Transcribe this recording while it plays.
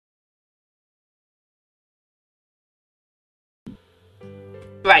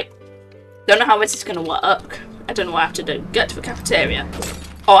Right. Don't know how this is going to work. I don't know what I have to do. Get to the cafeteria.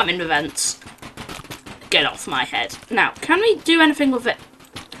 Oh, I'm in the vents. Get off my head. Now, can we do anything with it?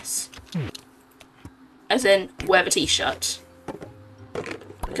 As in, wear the t-shirt.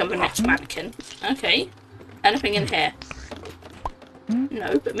 Become the next mannequin. Okay. Anything in here?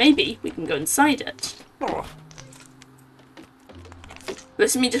 No, but maybe we can go inside it.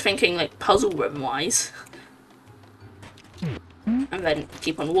 This is me just thinking, like, puzzle room-wise. And then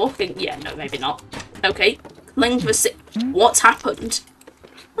keep on walking. Yeah, no, maybe not. Okay. Cling to the What's happened?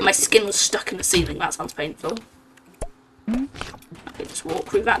 My skin was stuck in the ceiling. That sounds painful. Okay, just walk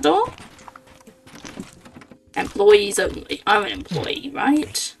through that door. Employees only. I'm an employee,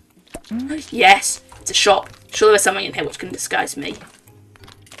 right? Yes, it's a shop. Surely there's something in here which can disguise me.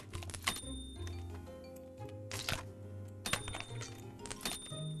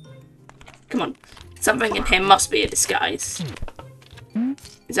 Come on. Something in here must be a disguise.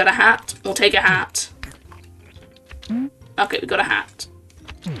 Is that a hat? We'll take a hat. Okay, we got a hat.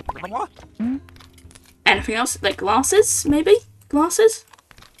 Anything else? Like glasses, maybe? Glasses?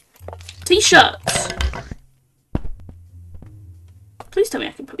 T-shirts! Please tell me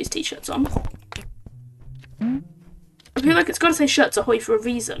I can put these t-shirts on. I feel like it's got to say shirts ahoy for a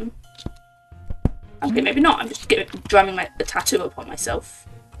reason. Okay, maybe not. I'm just driving a tattoo upon myself.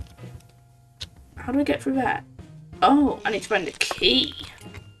 How do I get through that? Oh, I need to find a key.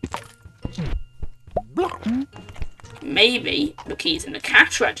 Maybe the key's in the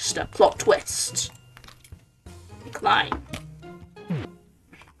cash register. Plot twist. Decline.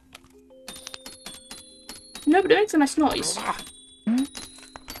 No, but it makes a nice noise.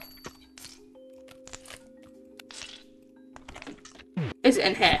 Is it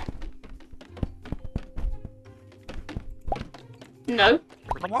in here? No.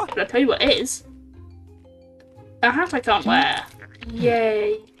 But I'll tell you what it is. A hat I can't wear.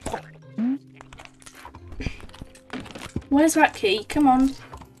 Yay. Where's that key? Come on.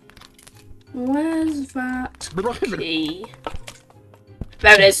 Where's that key?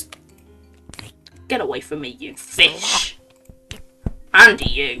 There it is. Get away from me, you fish. And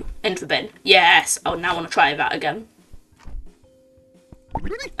you. Into the bin. Yes. Oh, now I want to try that again.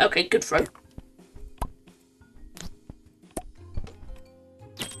 Okay, good throw.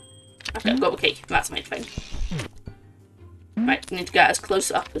 Okay, I've got the key. That's the main thing. Right, we need to get as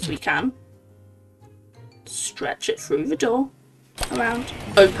close up as we can. Stretch it through the door. Around.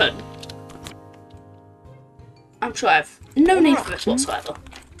 Open. I'm sure I have no need for this whatsoever.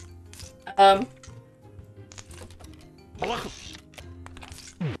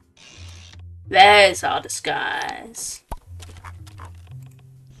 There's our disguise.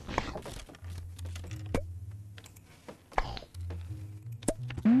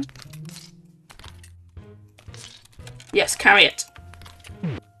 Yes, carry it.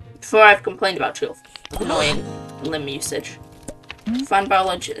 Before I've complained about your annoying limb usage. Find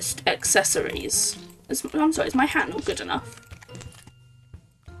biologist accessories. I'm sorry, is my hat not good enough?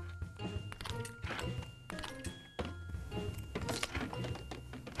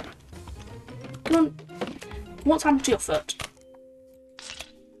 Come on. What's happened to your foot?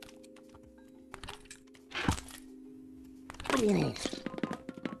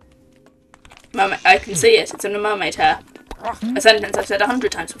 Mermaid, I can see it. It's in a mermaid hair. A sentence I've said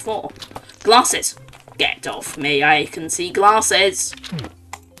 100 times before. Glasses. Get off me. I can see glasses.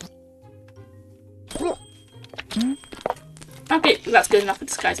 Okay, that's good enough for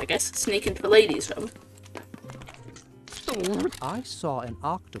disguise, I guess. Sneak into the ladies' room. I saw an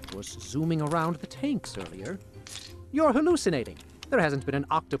octopus zooming around the tanks earlier. You're hallucinating. There hasn't been an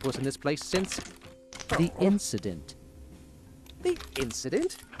octopus in this place since the incident. The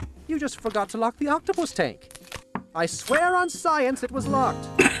incident? You just forgot to lock the octopus tank. I swear on science it was locked.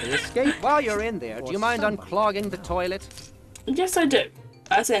 They escaped. While you're in there, do you mind unclogging the toilet? Yes, I do.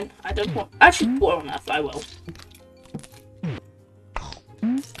 As in, I don't want... Actually, poor enough, I will.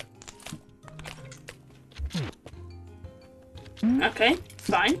 Okay,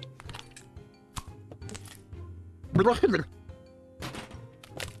 fine.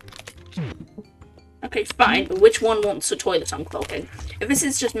 Okay, fine, but which one wants a toilet unclogging? If this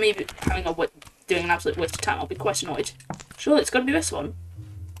is just me having doing an absolute waste of time, I'll be quite annoyed. Surely it's got to be this one.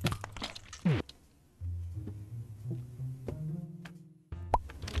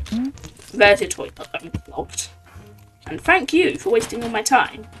 There's your toilet unclogged. And thank you for wasting all my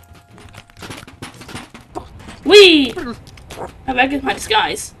time. Whee! I beg is my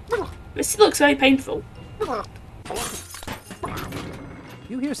disguise. This looks very painful.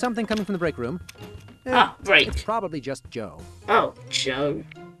 You hear something coming from the break room? Break. It's probably just Joe. Oh, Joe.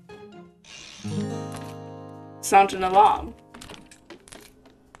 Sound an alarm.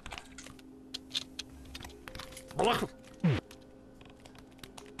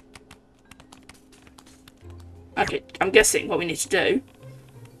 Okay, I'm guessing what we need to do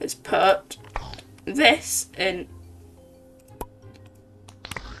is put this in.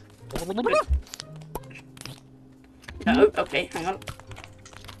 No, okay, hang on.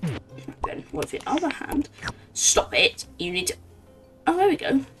 Then with your other hand, stop it. You need to. Oh, there we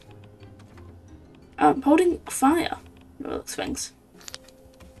go. I'm holding fire. All those things.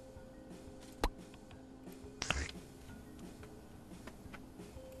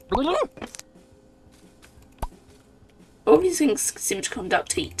 All these things seem to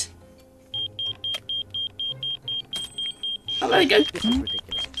conduct heat. Oh, there we go. This is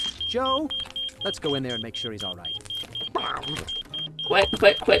ridiculous. Joe, let's go in there and make sure he's all right. Quick,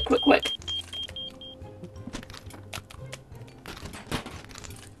 quick, quick, quick, quick.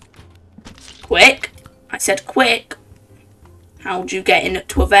 Quick. I said quick. How'd you get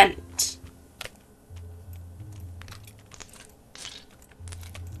into a vent?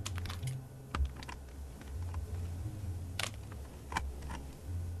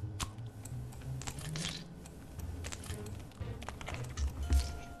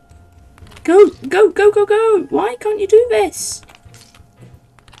 Go, go, go, go, go! Why can't you do this?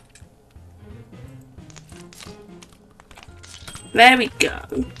 There we go.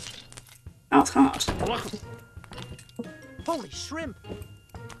 That was hard. Holy shrimp!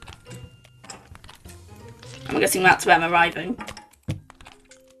 I'm guessing that's where I'm arriving.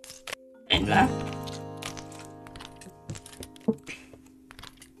 In there.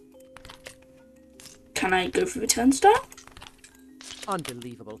 Can I go through the turnstile?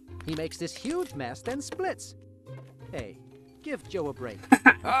 Unbelievable. He makes this huge mess, then splits. Hey, give Joe a break.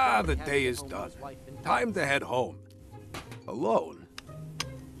 Ah, the day is done. Time to head home. Alone.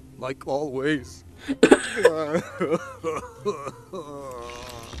 Like always.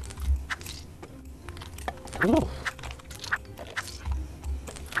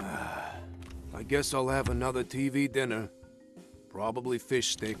 I guess I'll have another TV dinner. Probably fish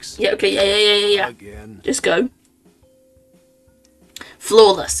sticks. Yeah, okay, yeah. Again. Just go.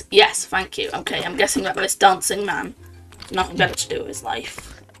 Flawless. Yes, thank you. Okay, I'm guessing that this dancing man has nothing better to do with his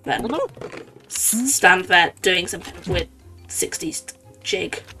life than stand there doing some kind of weird 60s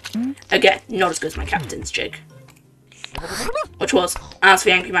jig. Again, not as good as my captain's jig. Which was, as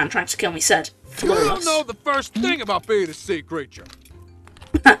the angry man trying to kill me said, You don't flawless. know the first thing about being a sea creature.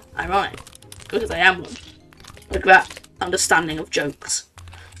 Ironic. Because I am one. Look at that understanding of jokes.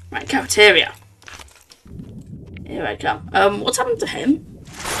 Right, cafeteria. Here I come. What's happened to him?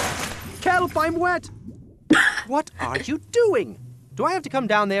 Kelp, I'm wet! What are you doing? Do I have to come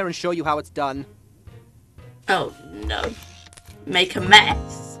down there and show you how it's done? Oh, no. Make a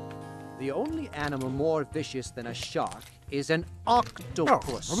mess. The only animal more vicious than a shark is an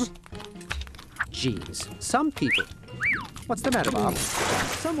octopus. Jeez, some people... What's the matter, Bob?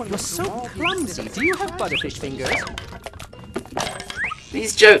 Someone was so clumsy. Do you have butterfish fingers?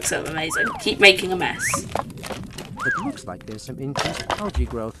 These jokes are amazing. Keep making a mess. It looks like there's some increased algae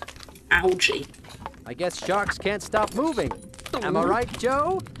growth. Algae. I guess sharks can't stop moving. Am I right,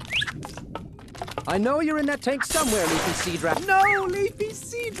 Joe? I know you're in that tank somewhere, Leafy Sea Dragon. No, Leafy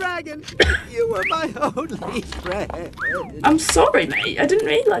Sea Dragon! You were my only friend. I'm sorry, mate. I didn't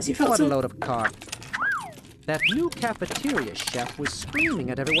realise you felt What a so... load of carp. That new cafeteria chef was screaming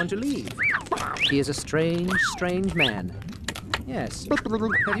at everyone to leave. He is a strange, strange man. Yes.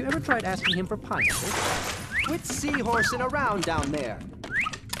 Have you ever tried asking him for pineapples? Quit seahorsing around down there.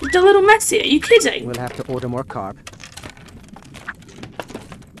 It's a little messy. Are you kidding? We'll have to order more carp.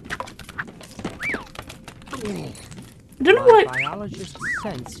 I don't know My why... biologist's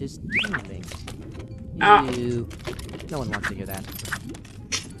sense is tingling. Ah. Ew. No one wants to hear that.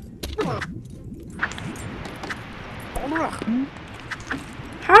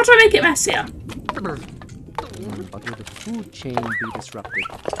 How do I make it messier? But will the food chain be disrupted?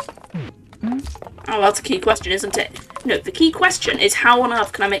 Oh, that's a key question, isn't it? No, the key question is how on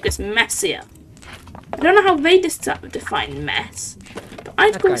earth can I make this messier? I don't know how they define mess, but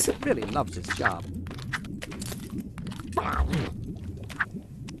I'd That call guy it... really loves his job.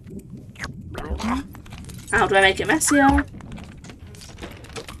 How do I make it messier?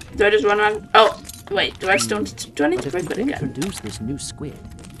 Do I just run around? Oh, wait. Do I still need to, do I need But to if break we it again? introduce this new squid,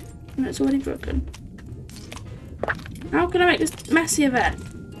 No, it's already broken. How can I make this messier then?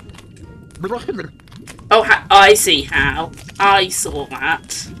 Oh, I see how. I saw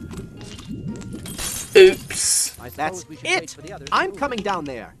that. Oops. I That's suppose we should wait it! for the others. I'm coming down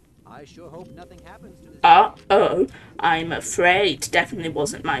there. I sure hope nothing happens to this. Uh-oh. I'm afraid. Definitely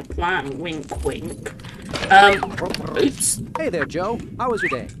wasn't my plan. Wink, wink. Oops. Hey there, Joe. How was your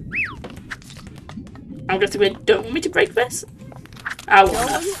day? I'm going to be. Don't want me to break this? I Joe,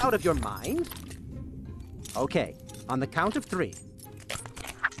 want are you out of your mind? Okay, on the count of 3.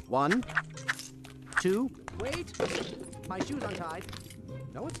 1, 2, wait! My shoe's untied.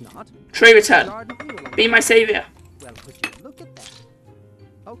 No, it's not. Tree return. Garden wheel along- Be my savior. Well, would you look at that?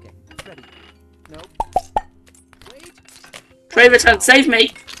 Okay, ready. Nope. Wait. Tree return, save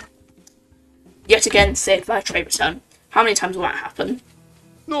me! Yet again, saved by tree return. How many times will that happen?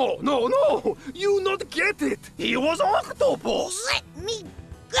 No, no, no! You not get it! He was octopus! Let me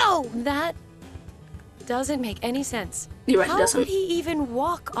go! That doesn't make any sense. You're right, it How doesn't. would he even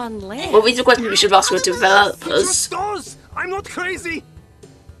walk on land? Well, these are questions we should ask our He developers. just does! I'm not crazy!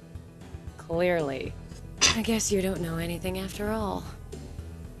 Clearly. I guess you don't know anything after all.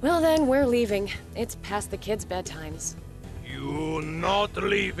 Well then, we're leaving. It's past the kids' bedtimes. You not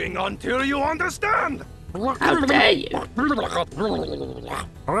leaving until you understand! How dare you?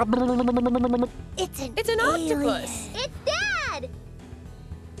 It's an alien. octopus! It's Dad!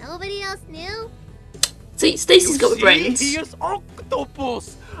 Nobody else knew? See, Stacy's got See, brains. he is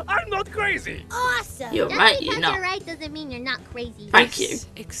octopus! I'm not crazy! Awesome! You're Just right, because you're not. you're right doesn't mean you're not crazy. Thank you. This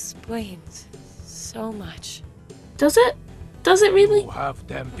explains so much. Does it? Does it really? You have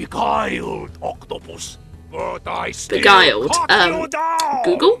them beguiled, octopus. But I still Beguiled, cut you down.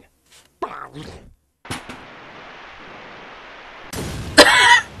 Google?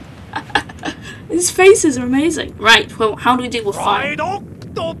 His faces are amazing. Right, well, how do we deal with fire? Fried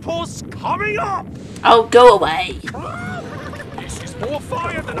octopus coming up! Oh, go away. This is more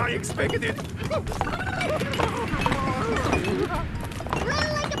fire than I expected. Run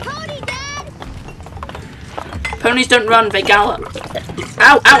like a pony, Dad! Ponies don't run, they gallop. Ow,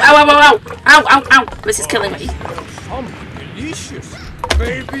 ow, ow, ow, ow, ow! Ow, ow, ow! This is killing me. Something delicious.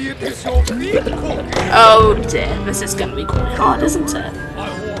 Maybe it is your meat cooking. Oh dear, this is gonna be quite hard, isn't it?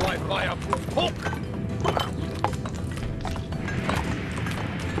 I will like fireproof cook.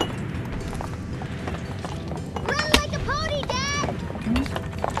 Run like a pony, Dad!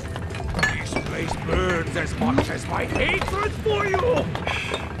 This place burns as much as my hatred for you.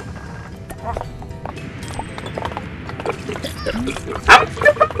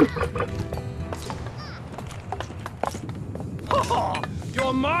 Haha!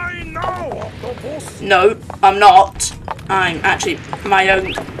 You're mine now, octopus. No, I'm not. I'm actually my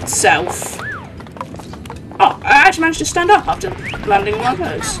own self. Oh, I actually managed to stand up after landing on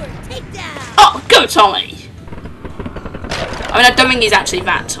my nose. Take down! Oh, go Tommy! I mean, I don't think he's actually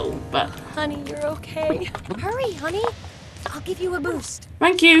that tall, but Honey, you're okay. Hurry, honey. I'll give you a boost.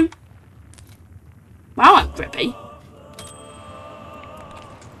 thank you. Wow, I'm grippy.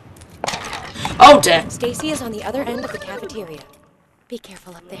 Oh dear. Stacy is on the other end of the cafeteria. Be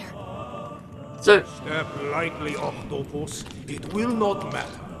careful up there. So, Step lightly, octopus. It will not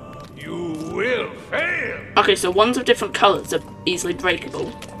matter. You will fail. okay, so ones of different colours are easily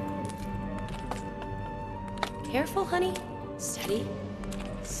breakable. Careful, honey. Steady.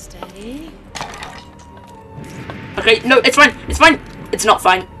 Steady. Okay, no, it's fine. It's fine. It's not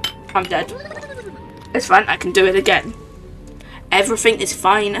fine. I'm dead. It's fine. I can do it again. Everything is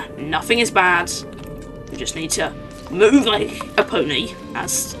fine. Nothing is bad. We just need to move like a pony,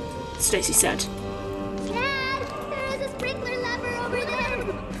 as Stacy said. Dad! There is a sprinkler lever over there!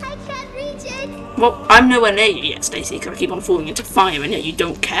 I can't reach it! Well, I'm nowhere near you yet, Stacy, because I keep on falling into fire, and yet you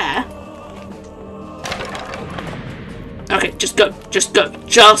don't care. Okay, just go. Just go.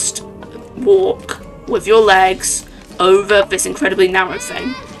 Just walk with your legs over this incredibly narrow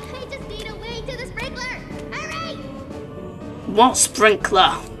thing. I just need a way to the sprinkler! Hurry! What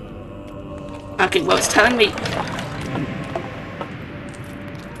sprinkler? Okay, well, it's telling me.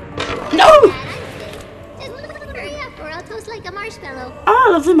 No! Dad, I'm sick. Just hurry up or I'll toast like a marshmallow. Oh,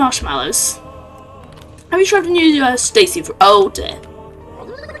 I love the marshmallows. Have you tried to use Stacy for? Oh dear.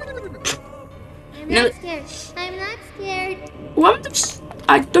 I'm No. not scared. I'm not scared. Well,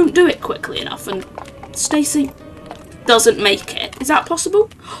 I don't do it quickly enough, and Stacy doesn't make it. Is that possible?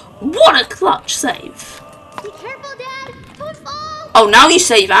 What a clutch save! Be careful, Dad! Don't fall! Oh, now you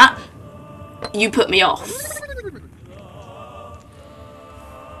say that, you put me off.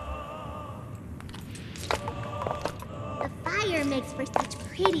 The fire makes for such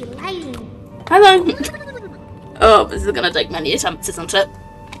pretty lighting. Hello. Oh, this is gonna take many attempts, isn't it?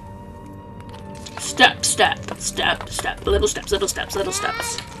 Step, step, step, step. Little steps, little steps, little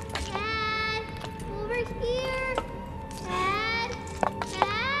steps. Dad! Over here! Dad!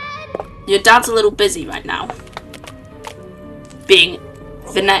 Dad! Your dad's a little busy right now, being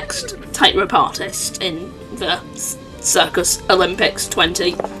the next tightrope artist in the Circus Olympics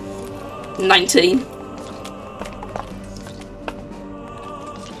 2019.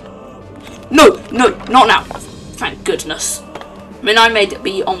 No, no, not now. Thank goodness. I mean, I made it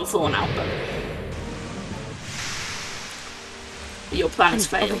be on the floor now, but your plan has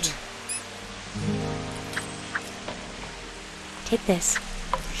failed. Take this.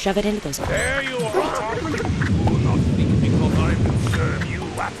 Shove it into those. There you are! Do not think because I will serve you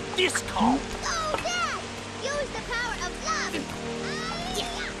at discount! Oh, Dad! Use the power of love!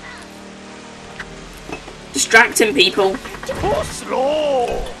 Distracting people. Too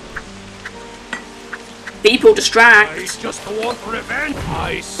slow! People I distract. just want revenge!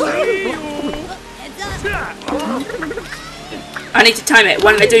 I see you! I need to time it.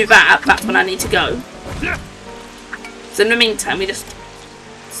 When I do that, that's when I need to go. So in the meantime, we just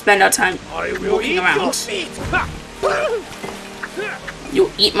spend our time I will walking eat your around. feet!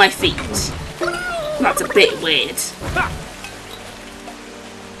 You'll eat my feet. That's a bit weird.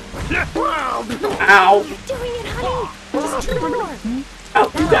 Ow. You're doing it, honey! Just 2 more! Oh,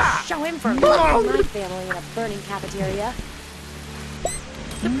 That'll show him for my family in a burning cafeteria.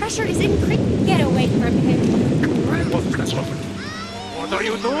 The pressure is increasing. Get away from him. What are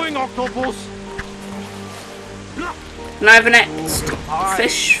you doing, Octopus? can I have an next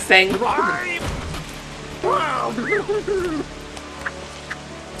fish thing?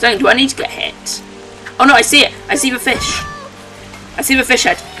 So, do I need to get hit? Oh no, I see it. I see the fish. I see the fish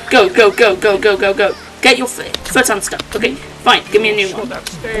head. Go, go, go, go, go, go, go. Get your foot unstuck. Okay, fine. Give me a new Should one. have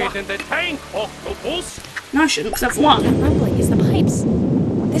stayed in the tank, Octopus! No, I shouldn't, because I've won. Rumbling is the pipes.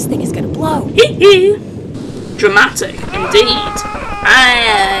 This thing is gonna blow. Hee hee. Dramatic, indeed.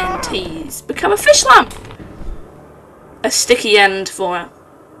 And he's become a fish lamp. A sticky end for a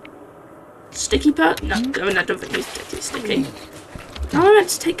sticky part? No, I mean, I don't think he's particularly sticky. How am I meant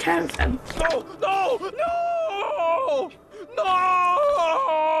to take care of them? No! No! No! No!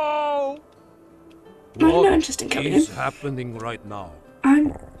 I have no interest in killing him. What is happening right now?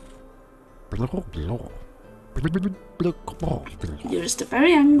 I'm. You're just a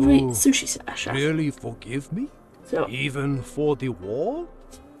very angry sushi chef. Really forgive me? So, Even for the war?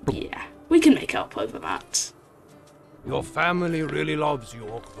 yeah, we can make up over that. Your family really loves you,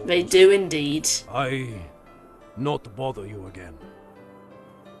 Octopus. They do indeed. I not bother you again.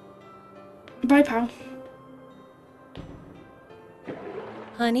 Bye, pal.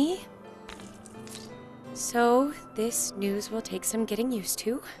 Honey? So, this news will take some getting used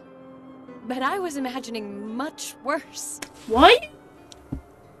to. But I was imagining much worse. What?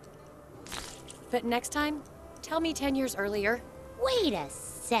 But next time, tell me 10 years earlier. Wait a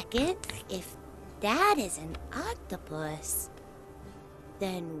second. If that is an octopus,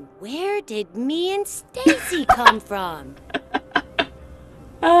 then where did me and Stacy come from?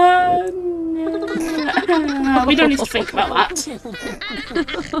 No. We don't need to think about that.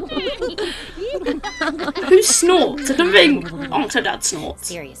 Who snorts? I don't think Octodad snorts.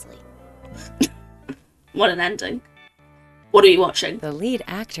 Seriously. What an ending. What are you watching? The lead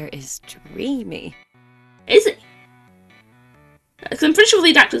actor is dreamy. Is it? 'Cause I'm pretty sure the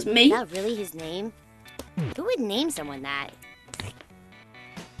lead actor's Is me. that really his name? Who would name someone that?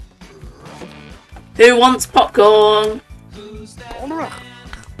 Who wants popcorn?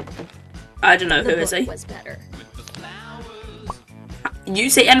 I don't know, who is he? Was better. You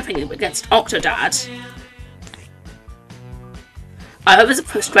say anything against Octodad. I hope there's a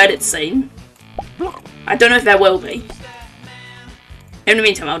post-credits scene. I don't know if there will be. In the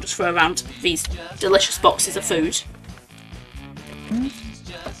meantime, I'll just throw around these delicious boxes of food.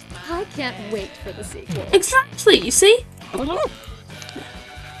 I can't wait for the sequel. Exactly, you see?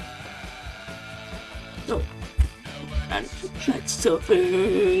 Oh. And next to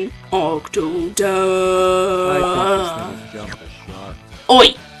food, Octodad.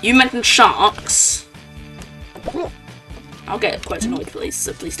 Oi, you mentioned sharks. I'll get quite annoyed, please,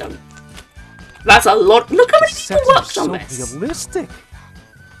 so please don't. That's a lot. Look how many people worked on this. Realistic.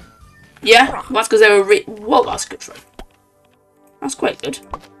 Yeah, well, that's because they were well, that's good for it. That's quite good.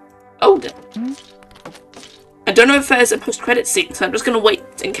 Oh, dear. I don't know if there's a post-credit scene, so I'm just going to wait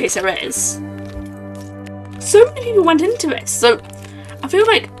in case there is. So many people went into this, so I feel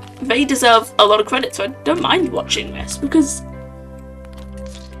like they deserve a lot of credit, so I don't mind watching this, because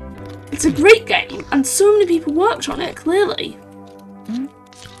it's a great game, and so many people worked on it, clearly.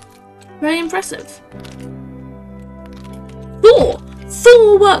 Very impressive.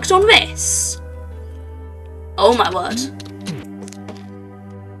 Thor worked on this! Oh my word.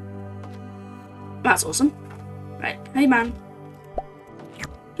 That's awesome. Right, hey man.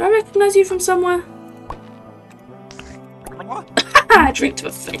 Do I recognise you from somewhere? Drink to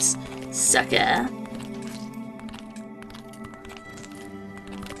a face. Sucker.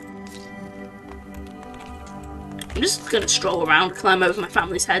 I'm just gonna stroll around, climb over my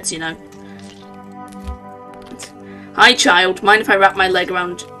family's heads, you know. Hi, child. Mind if I wrap my leg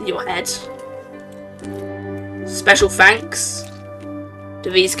around your head? Special thanks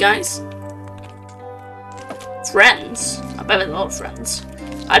to these guys. Friends? I bet there's a lot of friends.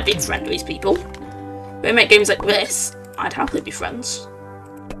 I'd be friends with these people. If they make games like this, I'd happily be friends.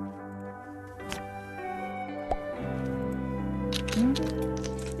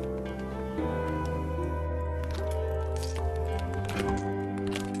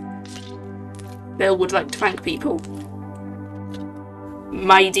 Bill would like to thank people.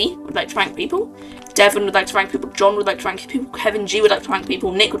 Maidie would like to thank people. Devon would like to thank people. John would like to thank people. Kevin G would like to thank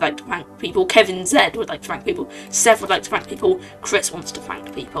people. Nick would like to thank people. Kevin Z would like to thank people. Seth would like to thank people. Chris wants to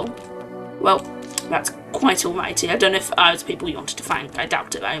thank people. Well, that's quite alrighty. I don't know if I was people you wanted to thank. I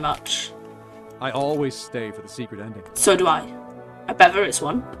doubt it very much. I always stay for the secret ending. So do I. I bet there is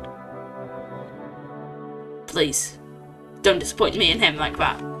one. Please, don't disappoint me and him like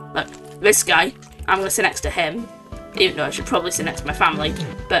that. Look, this guy, I'm going to sit next to him. Even though I should probably sit next to my family.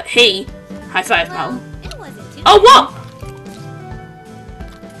 But he... High five, Mel. Oh, what?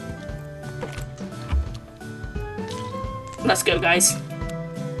 Let's go, guys.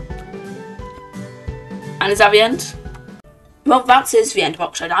 And is that the end? Well, that is the end of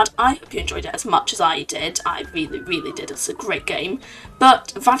Octodad. I hope you enjoyed it as much as I did. I really, really did. It's a great game.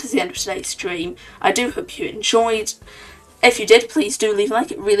 But that is the end of today's stream. I do hope you enjoyed. If you did, please do leave a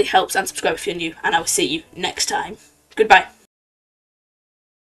like. It really helps, and subscribe if you're new. And I will see you next time. Goodbye.